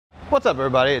What's up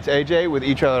everybody, it's AJ with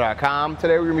etrailer.com.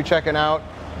 Today we're going to be checking out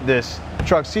this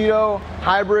Truxedo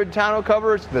hybrid tonneau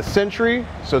cover. It's the Sentry,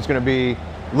 so it's going to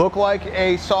look like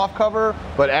a soft cover,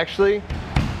 but actually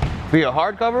be a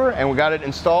hard cover, and we got it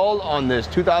installed on this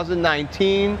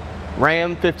 2019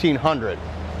 Ram 1500.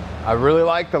 I really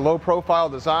like the low profile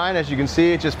design. As you can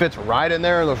see, it just fits right in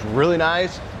there. It looks really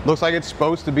nice. Looks like it's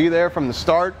supposed to be there from the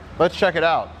start. Let's check it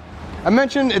out. I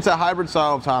mentioned it's a hybrid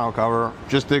style tonneau cover.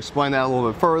 Just to explain that a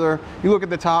little bit further, you look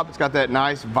at the top, it's got that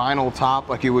nice vinyl top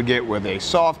like you would get with a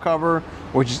soft cover,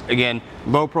 which is, again,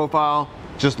 low profile,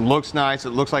 just looks nice. It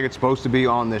looks like it's supposed to be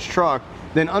on this truck.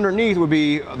 Then underneath would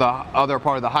be the other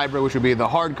part of the hybrid, which would be the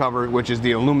hard cover, which is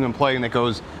the aluminum plating that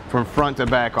goes from front to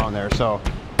back on there. So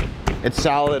it's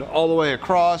solid all the way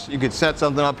across. You could set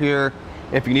something up here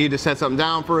if you need to set something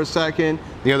down for a second.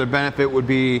 The other benefit would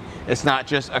be it's not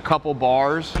just a couple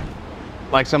bars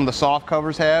like some of the soft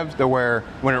covers have, to where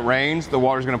when it rains, the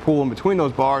water's gonna pool in between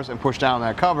those bars and push down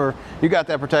that cover. You got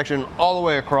that protection all the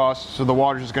way across, so the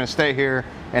water's just gonna stay here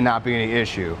and not be any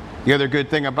issue. The other good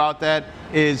thing about that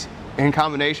is, in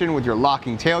combination with your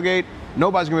locking tailgate,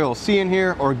 nobody's gonna be able to see in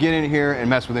here or get in here and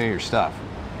mess with any of your stuff.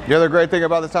 The other great thing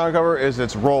about the tonneau cover is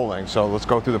it's rolling, so let's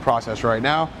go through the process right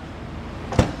now.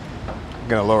 I'm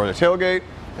gonna lower the tailgate,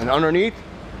 and underneath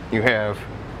you have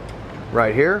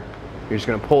right here, you're just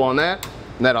gonna pull on that,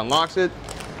 and that unlocks it,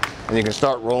 and you can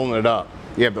start rolling it up.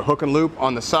 You have the hook and loop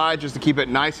on the side just to keep it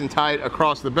nice and tight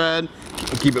across the bed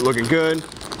and keep it looking good.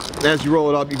 And as you roll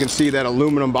it up, you can see that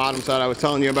aluminum bottom side I was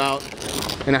telling you about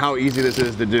and how easy this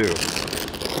is to do.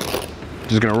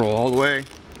 Just gonna roll all the way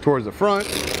towards the front.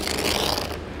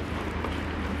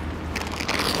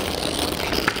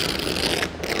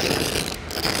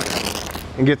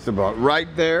 And gets about right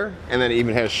there, and then it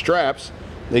even has straps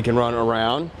they can run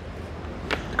around.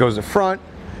 It goes to the front,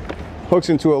 hooks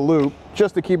into a loop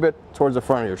just to keep it towards the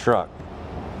front of your truck.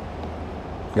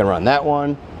 You're gonna run that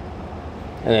one,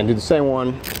 and then do the same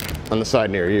one on the side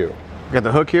near you. Got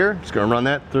the hook here, just gonna run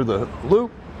that through the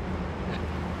loop,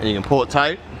 and you can pull it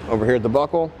tight over here at the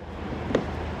buckle,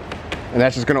 and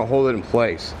that's just gonna hold it in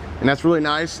place. And that's really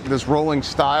nice. This rolling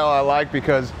style I like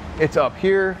because it's up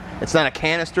here. It's not a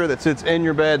canister that sits in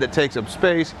your bed that takes up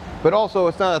space, but also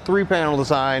it's not a 3-panel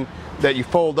design that you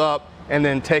fold up and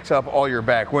then takes up all your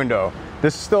back window.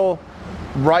 This is still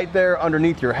right there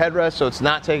underneath your headrest, so it's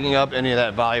not taking up any of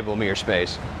that valuable mirror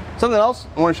space. Something else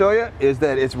I want to show you is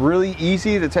that it's really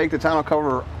easy to take the tonneau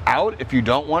cover out if you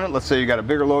don't want it. Let's say you got a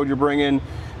bigger load you're bringing,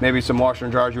 maybe some washer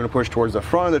and dryers you want to push towards the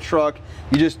front of the truck.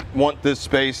 You just want this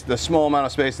space, the small amount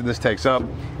of space that this takes up.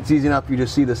 It's easy enough. You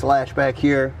just see this latch back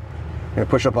here. You're gonna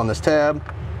push up on this tab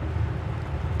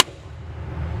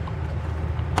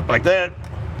like that,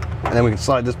 and then we can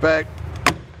slide this back.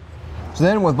 So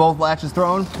then with both latches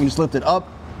thrown, you just lift it up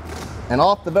and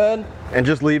off the bed and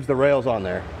just leaves the rails on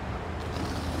there.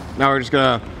 Now we're just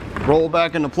gonna roll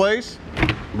back into place,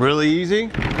 really easy.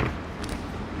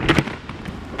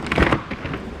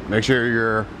 Make sure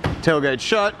your tailgate's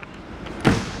shut.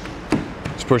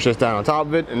 Just push this down on top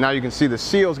of it, and now you can see the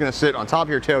seal is gonna sit on top of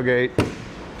your tailgate,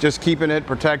 just keeping it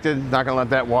protected, not gonna let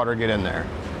that water get in there.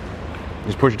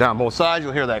 Just push it down both sides,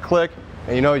 you'll hear that click,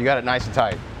 and you know you got it nice and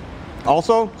tight.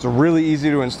 Also, it's really easy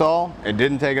to install. It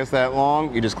didn't take us that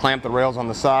long. You just clamp the rails on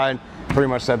the side, pretty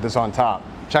much set this on top.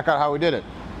 Check out how we did it.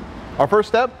 Our first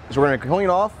step is we're gonna clean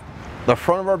off the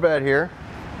front of our bed here.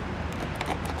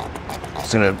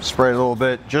 Just gonna spray it a little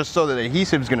bit, just so that the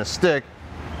adhesive is gonna stick.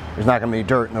 There's not gonna be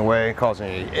dirt in the way, causing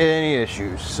any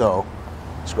issues. So,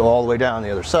 let's go all the way down the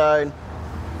other side.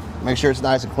 Make sure it's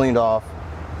nice and cleaned off.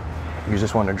 You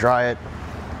just want to dry it.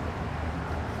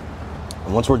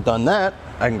 And once we're done that,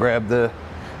 I can grab the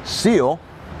seal.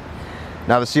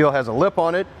 Now the seal has a lip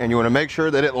on it, and you want to make sure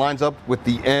that it lines up with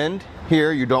the end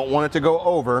here. You don't want it to go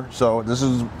over, so this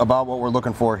is about what we're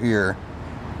looking for here.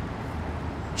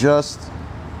 Just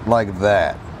like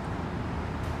that.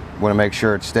 Want to make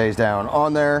sure it stays down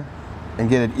on there and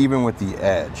get it even with the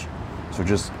edge. So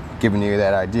just giving you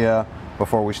that idea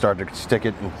before we start to stick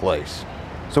it in place.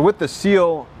 So with the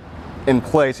seal in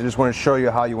place, I just want to show you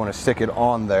how you want to stick it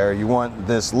on there. You want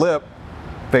this lip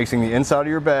facing the inside of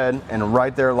your bed and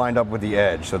right there lined up with the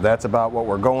edge. So that's about what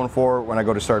we're going for when I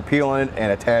go to start peeling it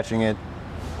and attaching it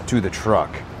to the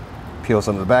truck. Peel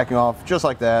some of the backing off just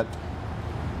like that.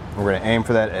 We're going to aim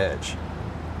for that edge.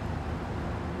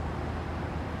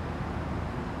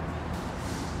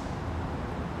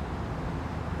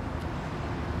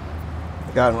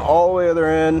 Got it all the way to the other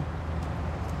end.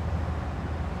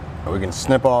 We can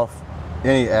snip off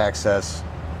any access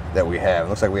that we have. It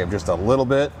looks like we have just a little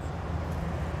bit.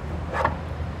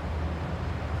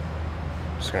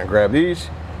 Just gonna grab these,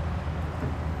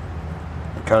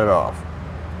 cut it off.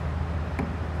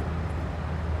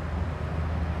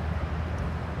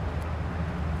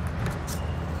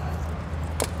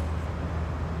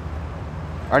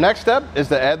 Our next step is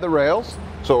to add the rails.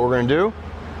 So what we're going to do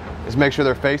is make sure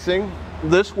they're facing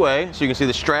this way. So you can see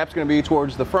the strap's going to be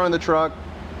towards the front of the truck.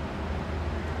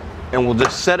 And we'll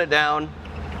just set it down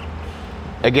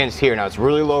against here. Now it's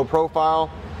really low profile,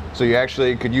 so you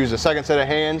actually could use a second set of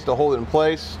hands to hold it in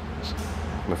place.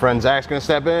 My friend Zach's going to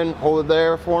step in, hold it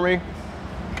there for me.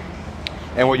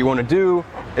 And what you want to do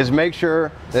is make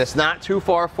sure that it's not too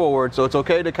far forward. So it's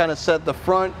okay to kind of set the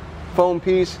front foam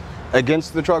piece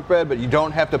against the truck bed, but you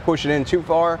don't have to push it in too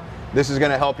far. This is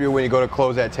going to help you when you go to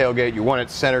close that tailgate. You want it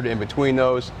centered in between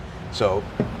those. So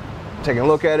taking a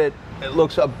look at it, it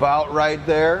looks about right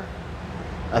there.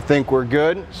 I think we're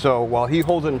good. So while he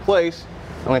holds it in place,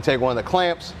 I'm going to take one of the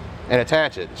clamps and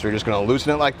attach it. So you're just going to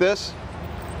loosen it like this.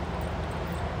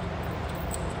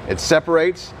 It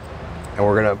separates, and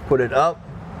we're going to put it up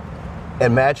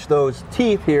and match those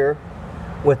teeth here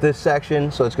with this section.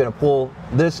 So it's going to pull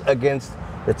this against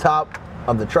the top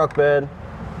of the truck bed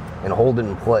and hold it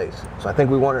in place. So I think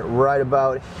we want it right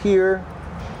about here.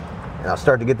 And I'll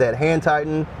start to get that hand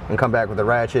tightened and come back with the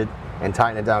ratchet and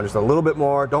tighten it down just a little bit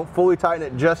more. Don't fully tighten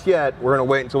it just yet. We're gonna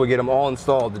wait until we get them all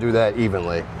installed to do that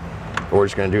evenly. But we're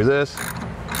just gonna do this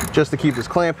just to keep this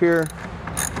clamp here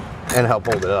and help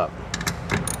hold it up.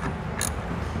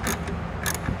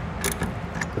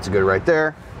 That's good right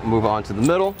there. Move on to the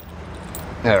middle.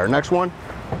 And our next one.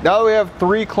 Now that we have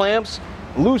 3 clamps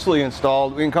loosely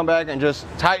installed, we can come back and just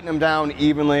tighten them down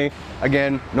evenly.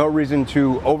 Again, no reason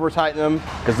to over tighten them,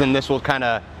 because then this will kind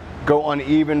of go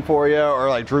uneven for you or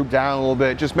like droop down a little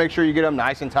bit. Just make sure you get them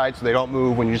nice and tight so they don't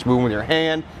move when you just move them with your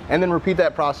hand, and then repeat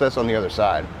that process on the other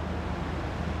side.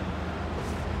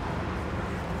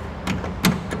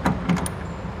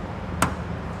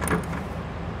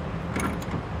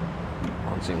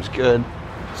 That seems good.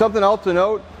 Something else to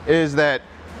note is that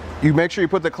you make sure you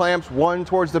put the clamps one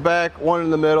towards the back, one in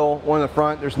the middle, one in the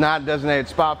front. There's not a designated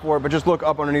spot for it, but just look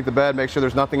up underneath the bed, make sure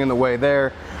there's nothing in the way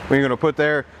there. When you're gonna put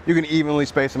there, you can evenly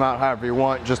space them out however you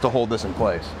want just to hold this in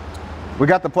place. We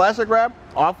got the plastic wrap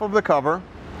off of the cover,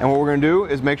 and what we're gonna do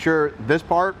is make sure this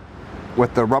part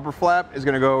with the rubber flap is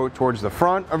gonna go towards the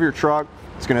front of your truck.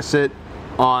 It's gonna sit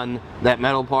on that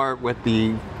metal part with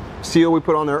the seal we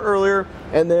put on there earlier.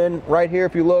 And then right here,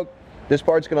 if you look, this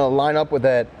part's gonna line up with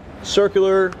that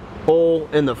circular hole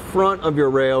in the front of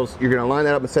your rails. You're going to line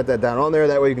that up and set that down on there.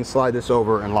 That way you can slide this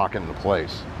over and lock it into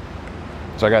place.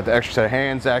 So I got the extra set of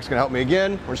hands. Zach's going to help me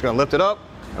again. We're just going to lift it up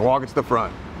and walk it to the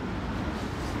front.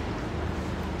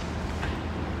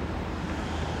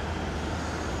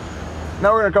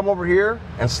 Now we're going to come over here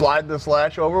and slide this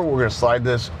latch over. We're going to slide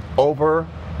this over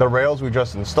the rails we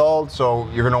just installed. So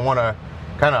you're going to want to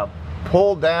kind of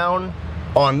pull down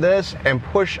on this and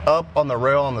push up on the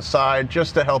rail on the side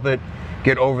just to help it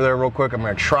get over there real quick. I'm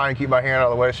going to try and keep my hand out of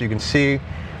the way so you can see.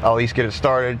 I'll at least get it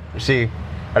started. You see,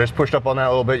 I just pushed up on that a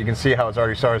little bit. You can see how it's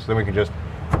already started, so then we can just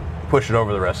push it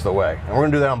over the rest of the way. And we're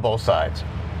going to do that on both sides.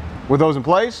 With those in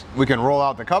place, we can roll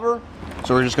out the cover.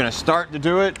 So we're just going to start to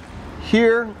do it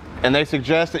here, and they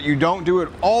suggest that you don't do it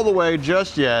all the way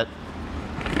just yet.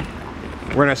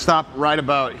 We're going to stop right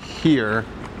about here,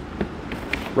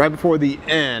 right before the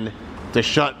end, to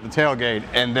shut the tailgate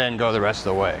and then go the rest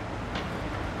of the way.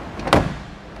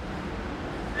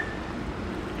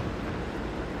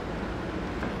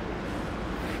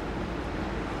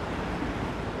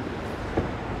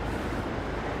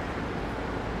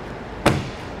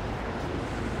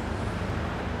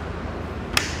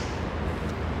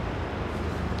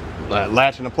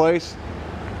 Latch into place,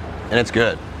 and it's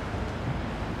good.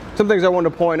 Some things I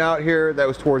wanted to point out here that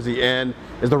was towards the end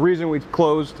is the reason we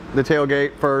closed the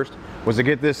tailgate first was to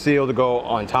get this seal to go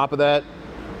on top of that,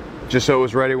 just so it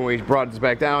was ready when we brought this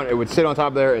back down. It would sit on top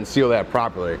of there and seal that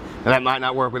properly. And that might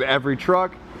not work with every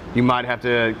truck. You might have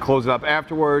to close it up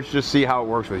afterwards, just see how it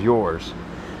works with yours.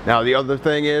 Now the other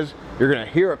thing is, you're gonna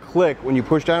hear a click when you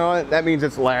push down on it. That means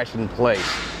it's lashed in place.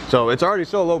 So it's already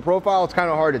so low profile, it's kind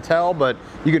of hard to tell, but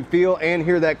you can feel and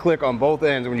hear that click on both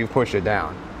ends when you push it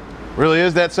down. Really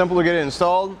is that simple to get it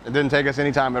installed. It didn't take us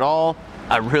any time at all.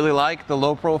 I really like the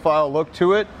low profile look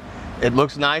to it. It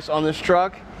looks nice on this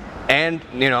truck, and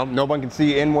you know, no one can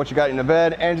see in what you got in the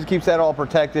bed, and just keeps that all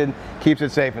protected, keeps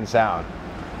it safe and sound.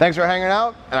 Thanks for hanging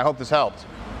out, and I hope this helped.